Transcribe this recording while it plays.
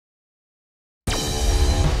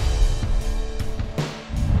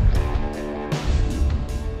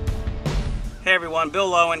everyone, Bill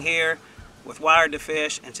Lowen here with Wired to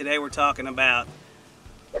Fish, and today we're talking about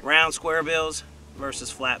round square bills versus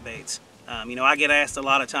flat baits. I get asked a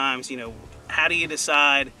lot of times, how do you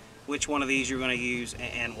decide which one of these you're going to use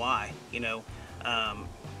and why?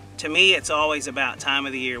 To me, it's always about time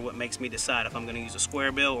of the year what makes me decide if I'm going to use a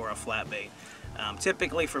square bill or a flat bait.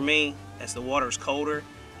 Typically for me, as the water's colder,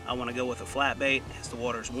 I want to go with a flat bait. As the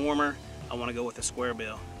water's warmer, I want to go with a square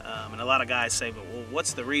bill. And a lot of guys say, but well,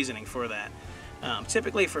 what's the reasoning for that?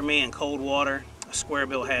 Typically for me in cold water, a square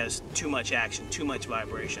bill has too much action, too much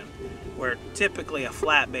vibration, where typically a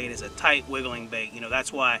flat bait is a tight wiggling bait.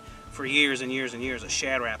 That's why for years and years and years a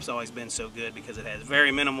Shad Rap's always been so good, because it has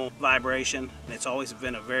very minimal vibration and it's always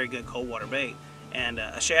been a very good cold water bait. And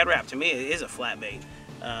a Shad Rap to me is a flat bait.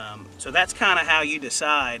 So that's kind of how you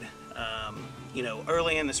decide,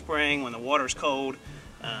 early in the spring when the water's cold.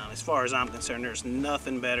 As far as I'm concerned, there's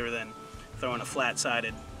nothing better than throwing a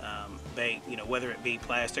flat-sided bait, whether it be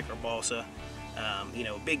plastic or balsa.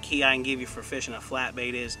 A big key I can give you for fishing a flat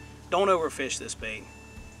bait is don't overfish this bait.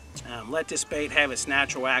 Let this bait have its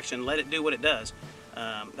natural action. Let it do what it does.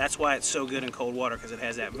 That's why it's so good in cold water, because it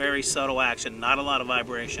has that very subtle action, not a lot of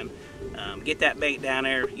vibration. Get that bait down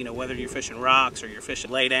there, whether you're fishing rocks or you're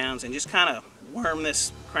fishing laydowns, and just kind of worm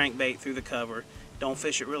this crankbait through the cover. Don't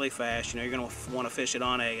fish it really fast. You're going to want to fish it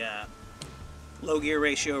on a low gear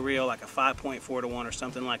ratio reel, like a 5.4 to 1 or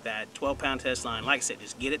something like that. 12-pound test line. Like I said,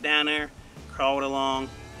 just get it down there, crawl it along,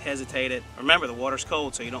 hesitate it. Remember, the water's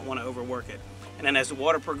cold, so you don't want to overwork it. And then as the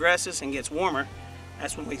water progresses and gets warmer,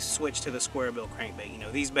 that's when we switch to the square bill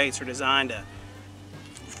crankbait. These baits are designed to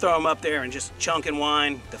throw them up there and just chunk and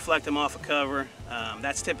wind, deflect them off a cover.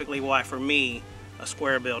 That's typically why, for me, a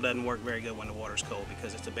square bill doesn't work very good when the water's cold,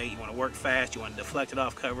 because it's a bait you want to work fast, you want to deflect it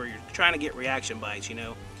off cover, you're trying to get reaction bites,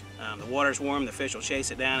 The water's warm, the fish will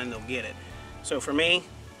chase it down and they'll get it. So for me,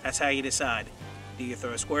 that's how you decide. Do you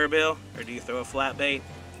throw a square bill or do you throw a flat bait?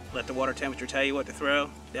 Let the water temperature tell you what to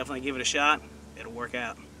throw. Definitely give it a shot. It'll work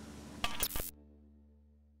out.